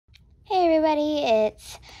Hey everybody,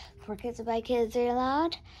 it's For Kids by Kids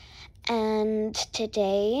Read-Aloud, and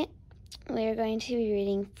today we're going to be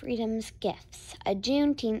reading Freedom's Gifts, a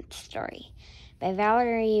Juneteenth story by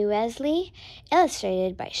Valerie Wesley,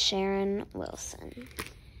 illustrated by Sharon Wilson.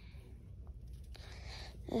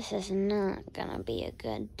 This is not gonna be a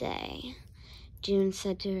good day, June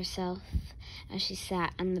said to herself as she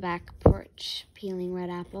sat on the back porch peeling red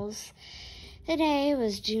apples. The day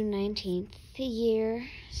was June 19th, the year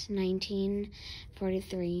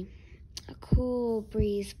 1943. A cool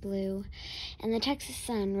breeze blew, and the Texas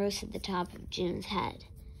sun roasted the top of June's head.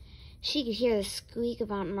 She could hear the squeak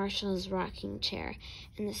of Aunt Marshall's rocking chair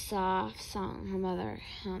and the soft song her mother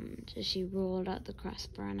hummed as she rolled out the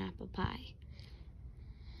crust for an apple pie.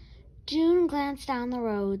 June glanced down the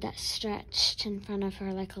road that stretched in front of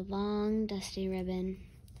her like a long, dusty ribbon.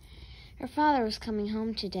 Her father was coming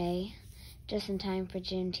home today, just in time for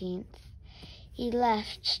Juneteenth. He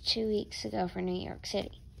left 2 weeks ago for New York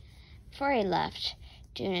City. Before he left,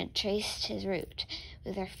 June had traced his route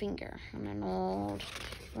with her finger on an old,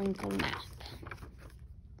 wrinkled map.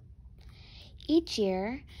 Each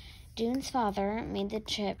year, June's father made the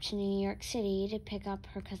trip to New York City to pick up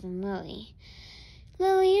her cousin Lily.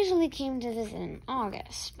 Lily usually came to visit in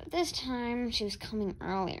August, but this time she was coming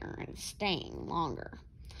earlier and staying longer.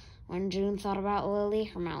 When June thought about Lily,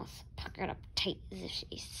 her mouth puckered up tight as if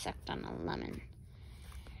she sucked on a lemon.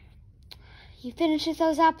 "You finished with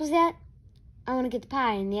those apples yet? I want to get the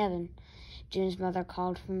pie in the oven," June's mother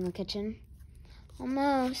called from the kitchen.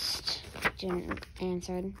 "Almost," June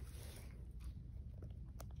answered.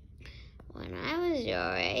 "When I was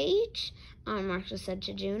your age," Aunt Marshall said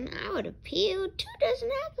to June, "I would have peeled 2 dozen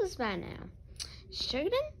apples by now.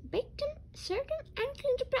 Sugared them, baked them, served them, and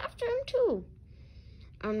cleaned up after them, too."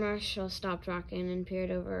 Aunt Marshall stopped rocking and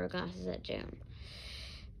peered over her glasses at June.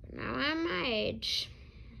 "But now I'm my age,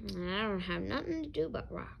 and I don't have nothing to do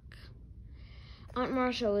but rock." Aunt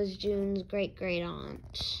Marshall was June's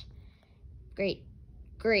great-great-aunt.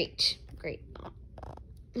 Great-great-great-aunt.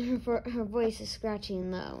 Her voice was scratchy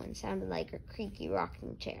and low and sounded like her creaky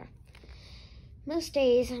rocking chair. Most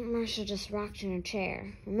days, Aunt Marshall just rocked in her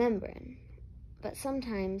chair, remembering. But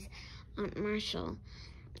sometimes Aunt Marshall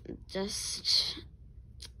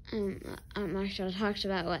talked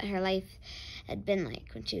about what her life had been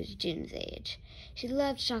like when she was June's age. She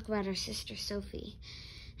loved to talk about her sister Sophie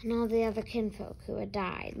and all the other kinfolk who had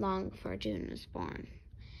died long before June was born.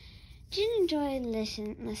 June enjoyed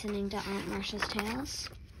listening to Aunt Marshall's tales.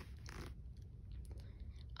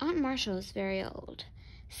 Aunt Marshall was very old.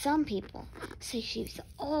 Some people say she was the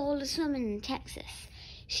oldest woman in Texas.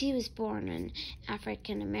 She was born when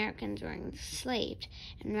African Americans were enslaved,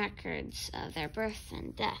 and records of their births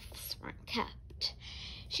and deaths weren't kept.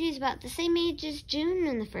 She was about the same age as June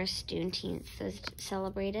when the first Juneteenth was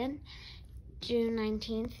celebrated, June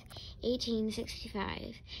 19th,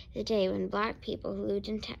 1865, the day when black people who lived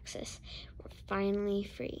in Texas were finally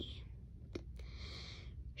free.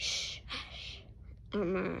 "Shh, hush," Aunt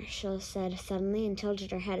Marshall said suddenly and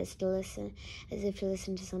tilted her head as if to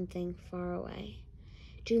listen to something far away.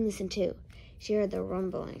 June listened too. She heard the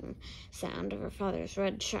rumbling sound of her father's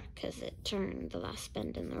red truck as it turned the last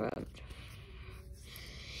bend in the road.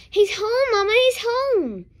 "He's home, Mama, he's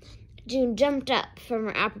home!" June jumped up from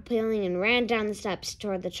her apple peeling and ran down the steps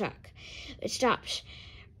toward the truck. It stopped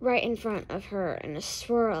right in front of her in a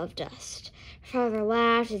swirl of dust. Her father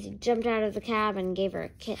laughed as he jumped out of the cab and gave her a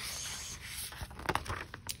kiss.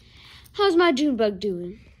 "How's my Junebug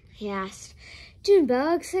doing?" he asked.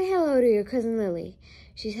 "Junebug, say hello to your cousin Lily.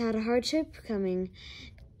 She's had a hard trip coming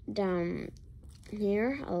down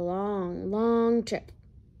here, a long, long trip,"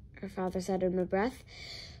 her father said under breath.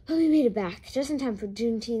 "But we made it back, just in time for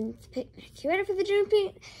Juneteenth picnic. You ready for the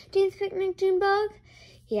Juneteenth picnic, Junebug?"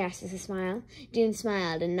 he asked with a smile. June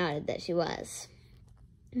smiled and nodded that she was.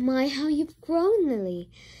 "My, how you've grown,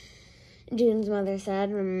 Lily," June's mother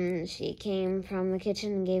said when she came from the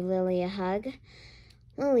kitchen and gave Lily a hug.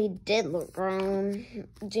 Lily did look grown,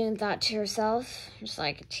 June thought to herself, just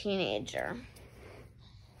like a teenager.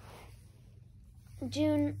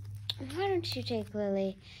 "June, why don't you take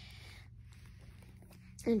Lily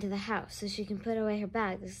into the house so she can put away her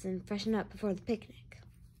bags and freshen up before the picnic?"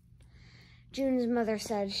 June's mother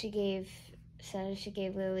said she gave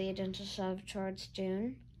Lily a gentle shove towards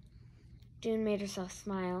June. June made herself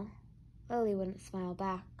smile. Lily wouldn't smile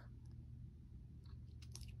back.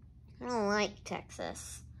 "I don't like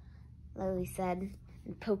Texas," Lily said,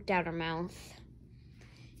 and poked out her mouth.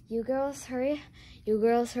 You girls hurry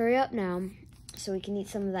up now, so we can eat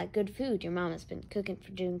some of that good food your mama's been cooking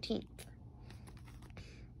for Juneteenth,"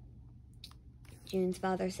 June's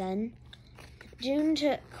father said. June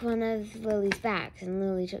took one of Lily's bags, and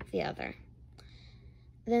Lily took the other.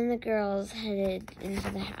 Then the girls headed into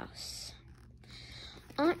the house.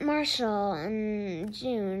 Aunt Marshall and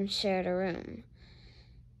June shared a room.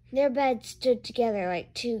 Their beds stood together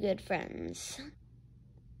like two good friends.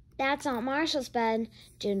 "That's Aunt Marshall's bed,"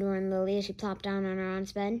 June warned Lily as she plopped down on her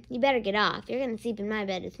aunt's bed. "You better get off. You're going to sleep in my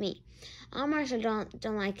bed with me. Aunt Marshall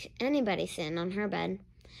don't like anybody sitting on her bed."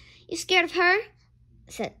 "You scared of her?"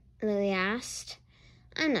 Lily asked.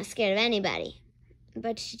 "I'm not scared of anybody."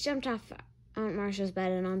 But she jumped off Aunt Marshall's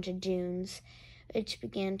bed and onto June's, which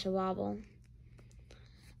began to wobble.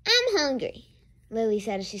 "I'm hungry," Lily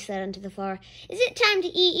said as she slid onto the floor. "Is it time to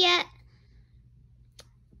eat yet?"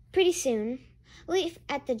 "Pretty soon. We'll eat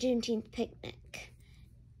at the Juneteenth picnic,"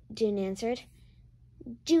 June answered.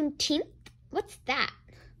 "Juneteenth? What's that?"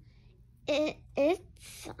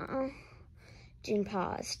 It's June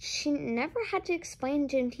paused. She never had to explain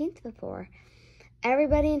Juneteenth before.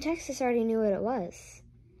 Everybody in Texas already knew what it was.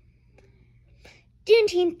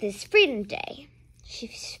 "Juneteenth is Freedom Day,"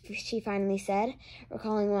 she finally said,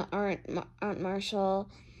 recalling what Aunt Marshall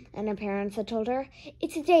and her parents had told her.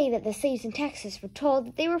 "It's a day that the slaves in Texas were told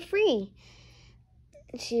that they were free."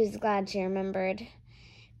 She was glad she remembered.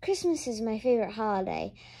 "Christmas is my favorite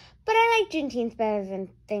holiday, but I like Juneteenth better than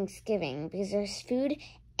Thanksgiving because there's food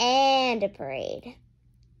and a parade.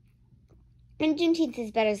 And Juneteenth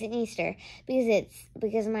is better than Easter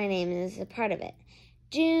because my name is a part of it.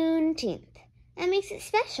 Juneteenth. That makes it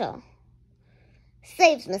special."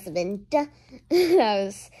 "Slaves must have been That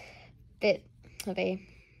was a bit of a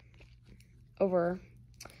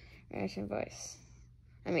over-reaction voice.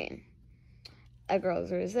 I mean, a girl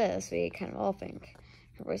who is this, we kind of all think.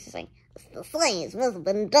 Her voice is like, "The slaves must have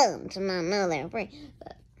been dumb to not know they were free."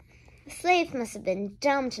 But the slaves must have been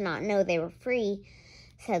dumb to not know they were free,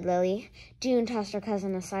 said Lily. June tossed her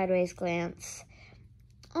cousin a sideways glance.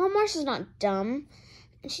 "Aunt Marshall's not dumb.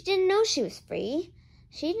 She didn't know she was free.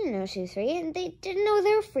 She didn't know she was free, and they didn't know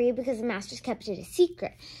they were free because the masters kept it a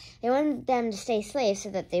secret. They wanted them to stay slaves so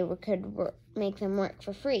that they could make them work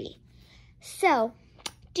for free. So,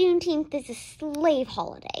 Juneteenth is a slave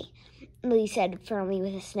holiday," Lily said firmly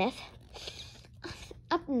with a sniff.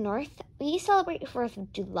 "Up north, we celebrate 4th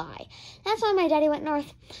of July. That's why my daddy went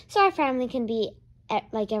north, so our family can be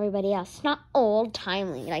like everybody else, not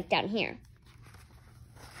old-timely like down here."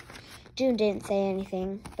 June didn't say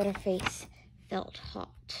anything, but her face felt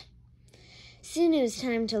hot. Soon it was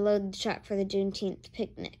time to load the truck for the Juneteenth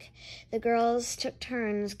picnic. The girls took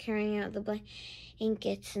turns carrying out the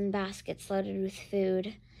blankets and baskets loaded with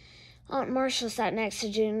food. Aunt Marshall sat next to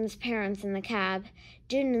June's parents in the cab.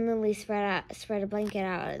 June and Lily spread a blanket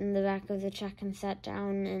out in the back of the truck and sat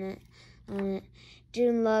down on it.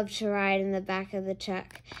 June loved to ride in the back of the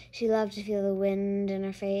truck. She loved to feel the wind in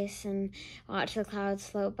her face and watch the clouds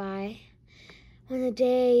float by. When the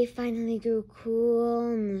day finally grew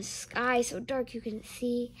cool and the sky so dark you couldn't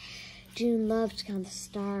see, June loved to count the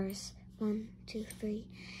stars, 1, 2, 3,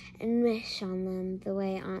 and wish on them the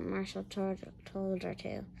way Aunt Marshall told her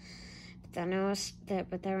to.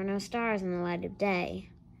 But there were no stars in the light of day.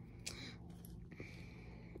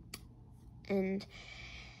 And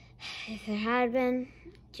if there had been,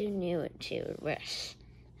 June knew what she would wish,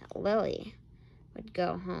 that Lily would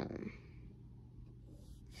go home.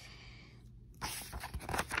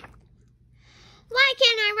 "Why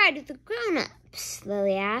can't I ride with the grown-ups?"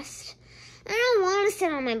 Lily asked. "I don't want to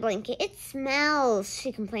sit on my blanket. It smells,"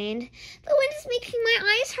 she complained. "The wind is making my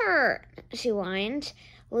eyes hurt," she whined.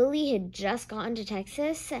 Lily had just gotten to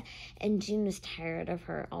Texas, and June was tired of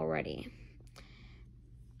her already.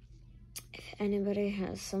 If anybody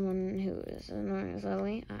has someone who is annoying as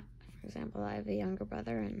Lily, for example, I have a younger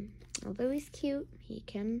brother, and although he's cute, he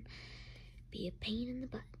can be a pain in the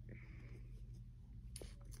butt.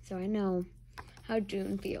 So I know how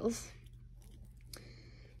June feels.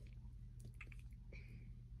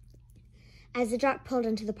 As the truck pulled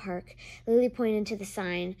into the park, Lily pointed to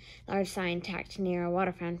the large sign tacked near a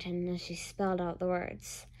water fountain as she spelled out the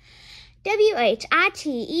words. WHITESONLY.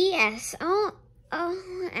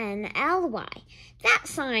 That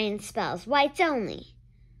sign spells whites only,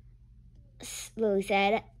 Lily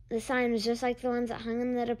said. The sign was just like the ones that hung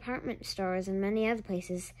in the department stores and many other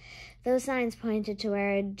places. Those signs pointed to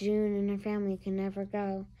where June and her family could never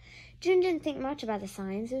go. June didn't think much about the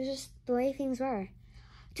signs. It was just the way things were.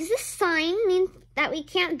 "Does this sign mean that we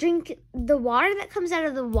can't drink the water that comes out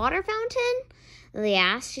of the water fountain?" Lily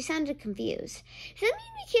asked. She sounded confused. "Does that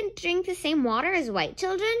mean we can't drink the same water as white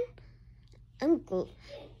children?"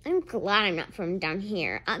 I'm glad I'm not from down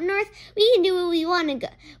here. Up north, we can do what we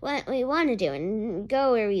want to do, and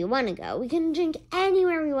go where we want to go. We can drink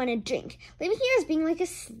anywhere we want to drink. Living here is being like a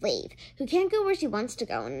slave who can't go where she wants to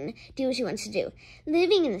go and do what she wants to do.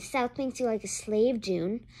 Living in the South makes you like a slave,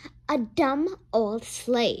 June. A dumb old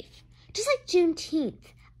slave. Just like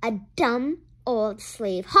Juneteenth. A dumb old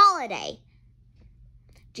slave holiday.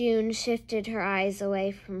 June shifted her eyes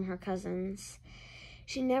away from her cousins.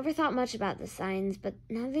 She never thought much about the signs, but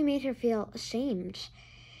now they made her feel ashamed,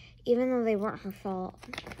 even though they weren't her fault.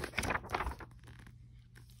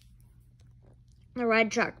 The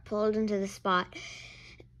red truck pulled into the spot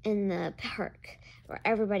in the park where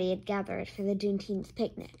everybody had gathered for the Juneteenth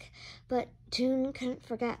picnic. But June couldn't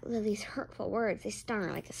forget Lily's hurtful words. They stung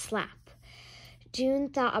her like a slap. June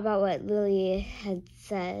thought about what Lily had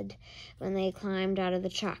said when they climbed out of the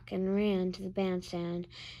truck and ran to the bandstand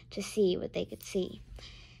to see what they could see.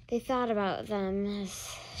 She thought about them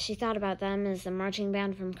as the marching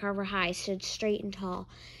band from Carver High stood straight and tall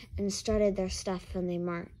and strutted their stuff when they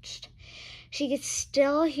marched. She could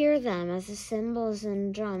still hear them as the cymbals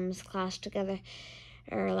and drums clashed together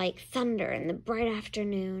like thunder in the bright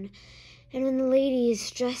afternoon. And when the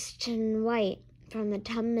ladies dressed in white from the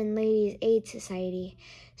Tubman Ladies' Aid Society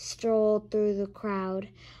strolled through the crowd,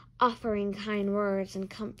 offering kind words and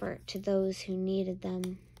comfort to those who needed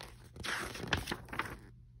them.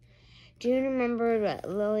 June remembered what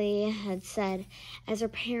Lily had said as her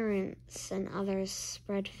parents and others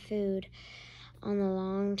spread food on the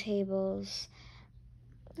long tables.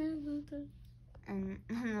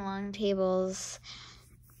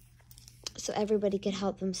 So everybody could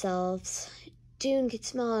help themselves. June could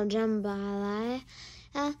smell jambalaya,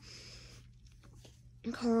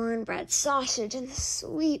 cornbread, sausage, and the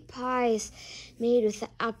sweet pies made with the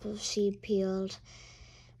apples she'd peeled.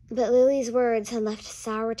 But Lily's words had left a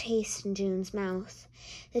sour taste in June's mouth.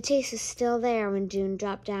 The taste was still there when June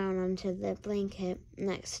dropped down onto the blanket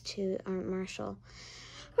next to Aunt Marshall.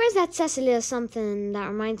 "Where's that Cecily or something that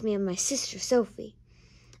reminds me of my sister Sophie?"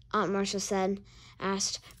 Aunt Marshall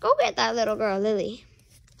asked. "Go get that little girl, Lily."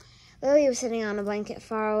 Lily was sitting on a blanket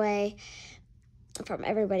far away from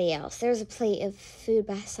everybody else. There was a plate of food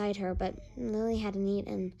beside her, but Lily hadn't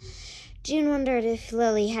eaten. June wondered if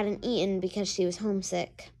Lily hadn't eaten because she was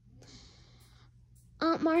homesick.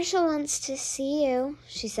 "Aunt Marshall wants to see you,"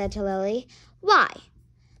 she said to Lily. "Why?"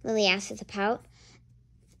 Lily asked with a pout.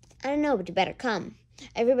 "I don't know, but you better come.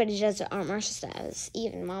 Everybody does what Aunt Marshall does,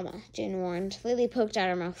 even Mama," June warned. Lily poked out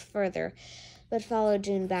her mouth further, but followed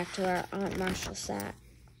June back to where Aunt Marshall sat.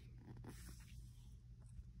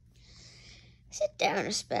 "Sit down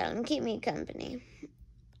a spell and keep me company,"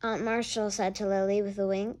 Aunt Marshall said to Lily with a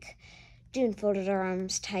wink. June folded her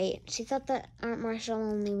arms tight. She thought that Aunt Marshall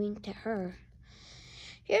only winked at her.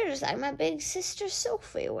 "You're just like my big sister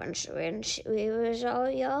Sophie when we was all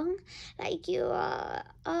young, like you all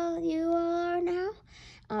are now,"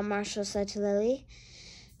 Aunt Marshall said to Lily.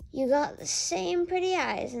 "You got the same pretty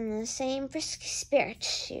eyes and the same frisky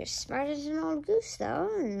spirit. You're smart as an old goose, though,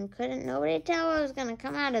 and couldn't nobody tell what was going to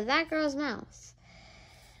come out of that girl's mouth."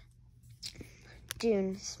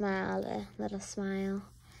 June smiled a little smile.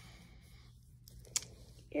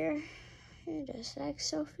 You're just like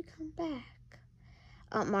Sophie come back,"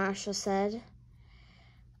 Aunt Marshall said.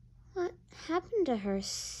 "What happened to her,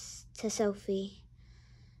 to Sophie?"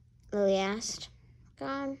 Lily asked.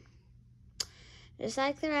 "Gone. Just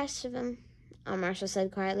like the rest of them," Aunt Marshall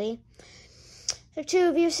said quietly. "The two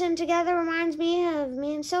of you sitting together reminds me of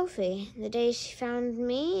me and Sophie. The day she found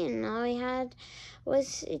me and all we had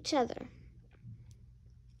was each other."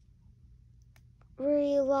 "Were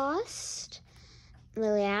you lost?"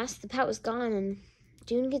 Lily asked. The pout was gone, and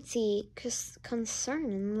June could see concern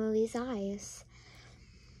in Lily's eyes.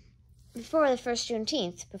 "Before the first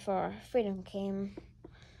Juneteenth, before freedom came,"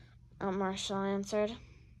 Aunt Marshall answered.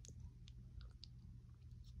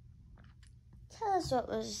 "Tell us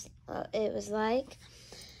what it was like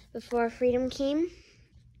before freedom came,"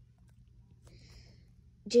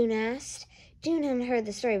 June asked. June hadn't heard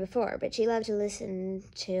the story before, but she loved to listen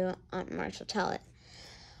to Aunt Marshall tell it.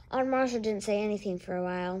 Aunt Marshall didn't say anything for a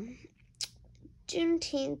while.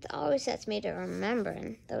 "Juneteenth always sets me to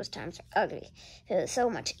remembering. Those times are ugly. There was so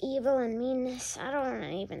much evil and meanness. I don't want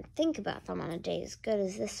to even think about them on a day as good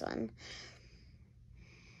as this one.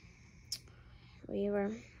 We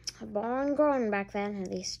were born and grown back then,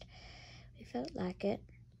 at least we felt like it,"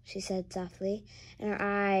 she said softly, and her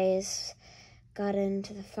eyes got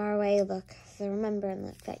into the faraway look, the remembering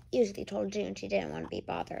look that usually told June she didn't want to be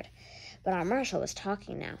bothered. But Aunt Marshall was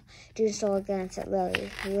talking now. June stole a glance at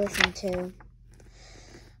Lily, who listened too.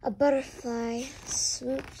 A butterfly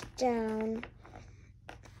swooped down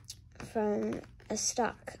from a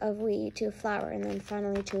stalk of weed to a flower, and then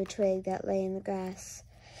finally to a twig that lay in the grass.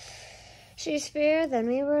 She's freer than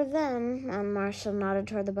we were then. Aunt Marshall nodded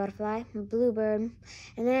toward the butterfly, a bluebird,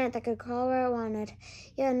 an ant that could crawl where it wanted.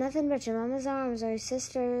 You had nothing but your mama's arms or your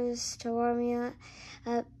sister's to warm you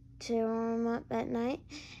up, at night,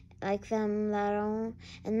 like them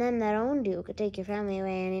that owned you could take your family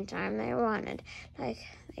away any time they wanted, like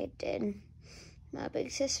they did my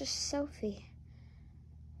big sister Sophie.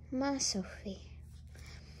 My Sophie.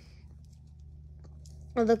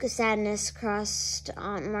 A look of sadness crossed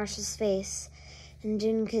Aunt Marshall's face, and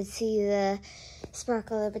June could see the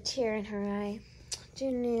sparkle of a tear in her eye.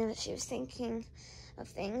 June knew that she was thinking of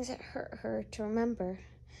things that hurt her to remember.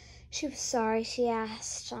 She was sorry she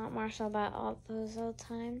asked Aunt Marshall about all those old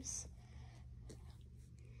times,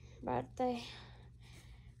 but they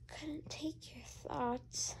couldn't take your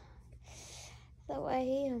thoughts. The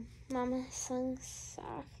way your mama sung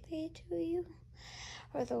softly to you,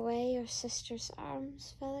 or the way your sister's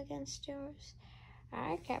arms fell against yours.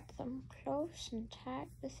 I kept them close and tight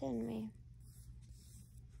within me.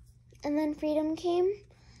 And then freedom came?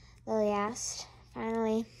 Lily asked.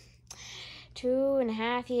 Finally,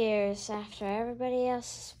 2.5 years after everybody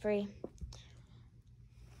else is free.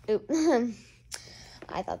 Oop.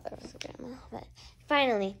 I thought that was a grandma, but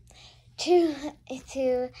finally,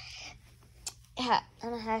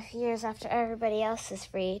 2.5 years after everybody else is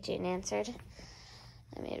free, June answered.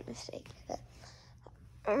 I made a mistake, but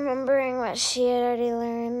remembering what she had already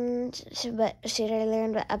learned,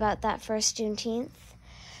 about that first Juneteenth.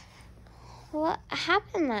 What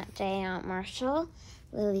happened that day, Aunt Marshall?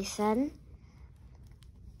 Lily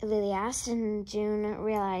asked, and June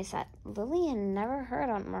realized that Lily had never heard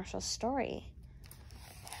Aunt Marshall's story.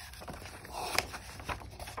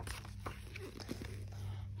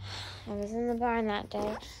 I was in the barn that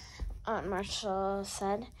day, Aunt Marshall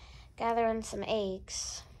said, gathering some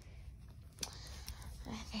eggs.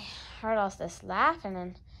 I heard all this laughing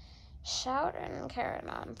and shouting and carrying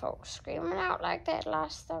on, folks screaming out like they'd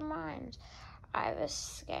lost their minds. I was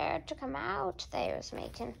scared to come out. They was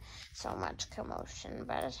making so much commotion,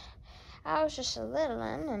 but I was just a little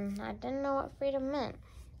one, and I didn't know what freedom meant.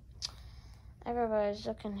 Everybody was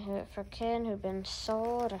looking for kin who'd been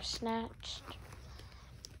sold or snatched.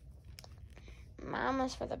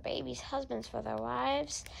 Mamas for their babies, husbands for their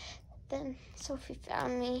wives. Then Sophie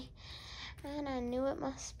found me, and I knew it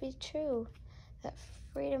must be true, that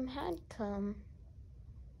freedom had come.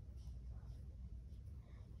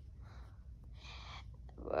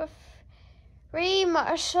 We're free,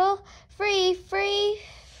 Marshall. Free, free,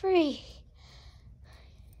 free.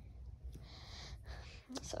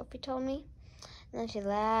 Sophie told me, and then she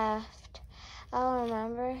laughed. I'll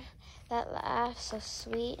remember that laugh, so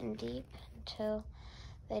sweet and deep, until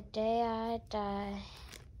the day I die.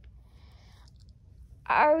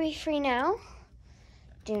 Are we free now?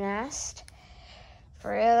 June asked.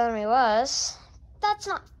 Freer than we was. That's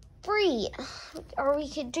not free. Or we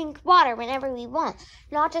could drink water whenever we want,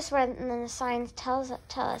 not just when the signs tell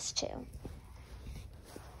us to.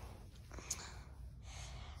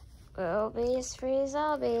 We'll be as free as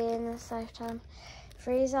I'll be in this lifetime.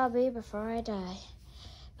 Free as I'll be before I die.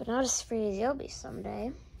 But not as free as you'll be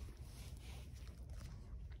someday.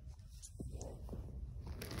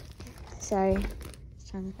 Sorry.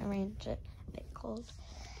 Trying to arrange it a bit cold.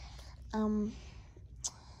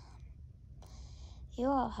 You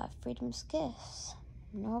all have freedom's gifts.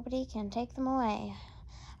 Nobody can take them away,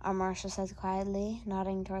 Aunt Marshall said quietly,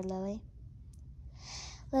 nodding toward Lily.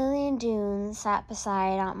 Lily and June sat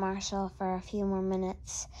beside Aunt Marshall for a few more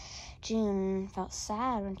minutes. June felt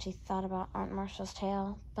sad when she thought about Aunt Marshall's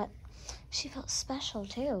tale, but she felt special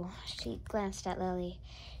too. She glanced at Lily.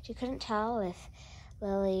 She couldn't tell if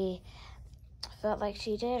Lily felt like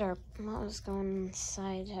she did, or what was going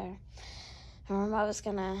inside her, or what was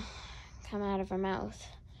gonna come out of her mouth.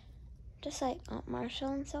 Just like Aunt Marshall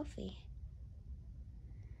and Sophie.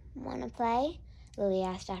 "Wanna play?" Lily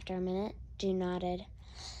asked after a minute. June nodded.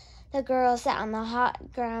 The girls sat on the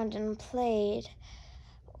hot ground and played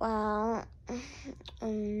while I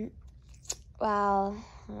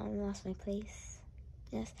lost my place.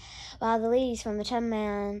 Yes. While the ladies from the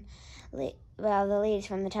 10-man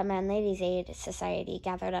Ladies' Aid Society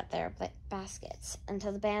gathered up their baskets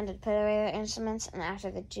until the band had put away their instruments, and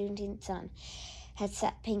after the Juneteenth sun had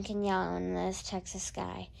set pink and yellow in the Texas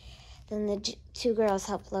sky. Then the two girls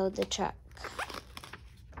helped load the truck.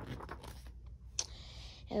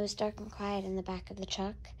 It was dark and quiet in the back of the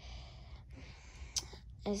truck.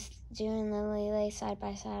 As June and Lily lay side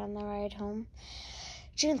by side on the ride home,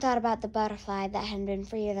 June thought about the butterfly that had been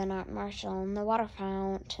freer than Aunt Marshall and the water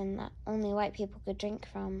fountain that only white people could drink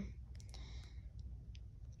from.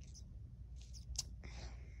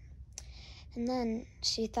 And then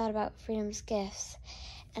she thought about Freedom's gifts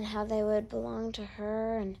and how they would belong to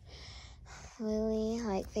her and Lily,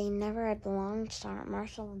 like they never had belonged to Aunt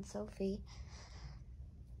Marshall and Sophie.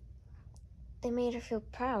 They made her feel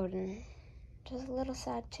proud and just a little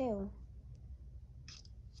sad too.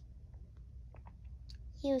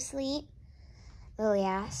 You asleep? Lily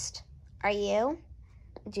asked. Are you?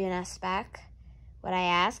 June asked back. Would I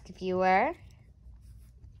ask if you were?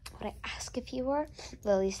 Would I ask if you were?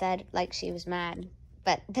 Lily said, like she was mad.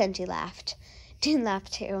 But then she laughed. June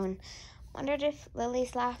laughed too and wondered if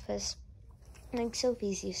Lily's laugh was like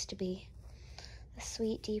Sophie's used to be. A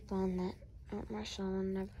sweet, deep one that Aunt Marshall will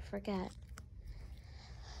never forget.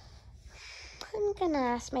 I'm gonna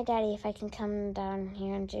ask my daddy if I can come down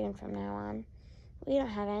here in June from now on. We don't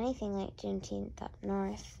have anything like Juneteenth up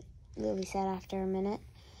north, Lily said after a minute.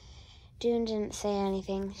 June didn't say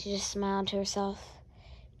anything. She just smiled to herself.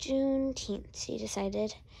 Juneteenth, she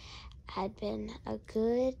decided, had been a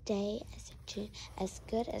good day as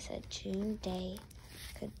good as a June day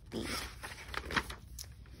could be.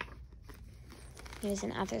 Here's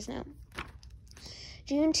an author's note.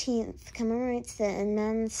 Juneteenth commemorates the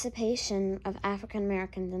emancipation of African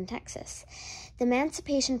Americans in Texas. The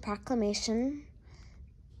Emancipation Proclamation,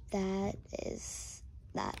 that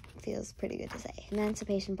feels pretty good to say.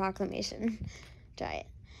 Emancipation Proclamation. Try it.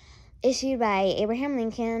 Issued by Abraham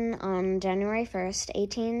Lincoln on January 1st,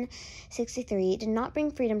 1863, did not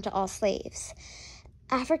bring freedom to all slaves.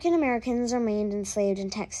 African Americans remained enslaved in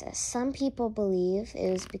Texas. Some people believe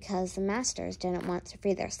it was because the masters didn't want to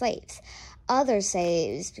free their slaves. Others say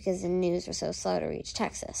it was because the news was so slow to reach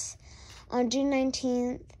Texas. On June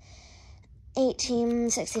 19th,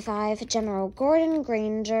 1865, General Gordon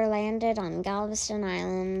Granger landed on Galveston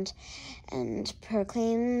Island and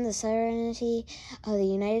proclaimed the sovereignty of the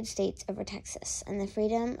United States over Texas and the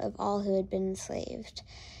freedom of all who had been enslaved.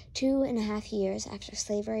 2.5 years after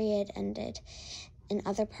slavery had ended in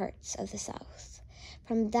other parts of the South.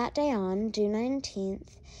 From that day on, June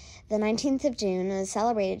 19th, the 19th of June was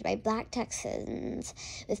celebrated by Black Texans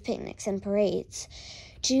with picnics and parades.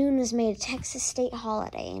 June was made a Texas state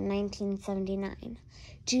holiday in 1979.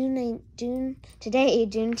 Today,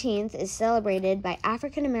 Juneteenth is celebrated by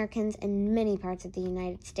African Americans in many parts of the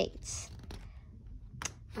United States.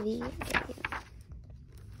 And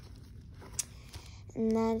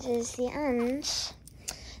that is the end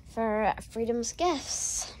for Freedom's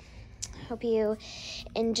Gifts. Hope you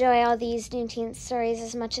enjoy all these Juneteenth stories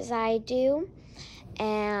as much as I do.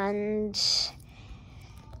 And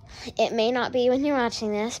it may not be when you're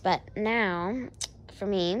watching this, but now, for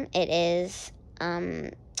me, it is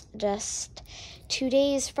just 2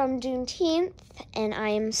 days from Juneteenth, and I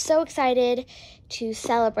am so excited to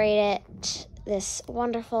celebrate it, this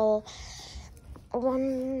wonderful,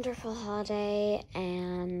 wonderful holiday.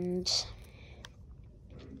 And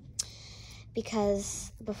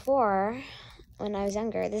because before, when I was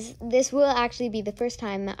younger, this will actually be the first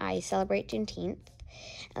time that I celebrate Juneteenth,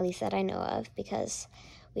 at least that I know of, because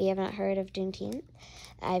we have not heard of Juneteenth.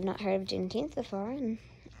 I have not heard of Juneteenth before, and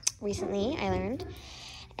recently I learned.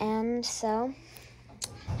 And so,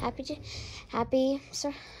 happy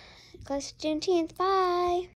close to Juneteenth. Bye!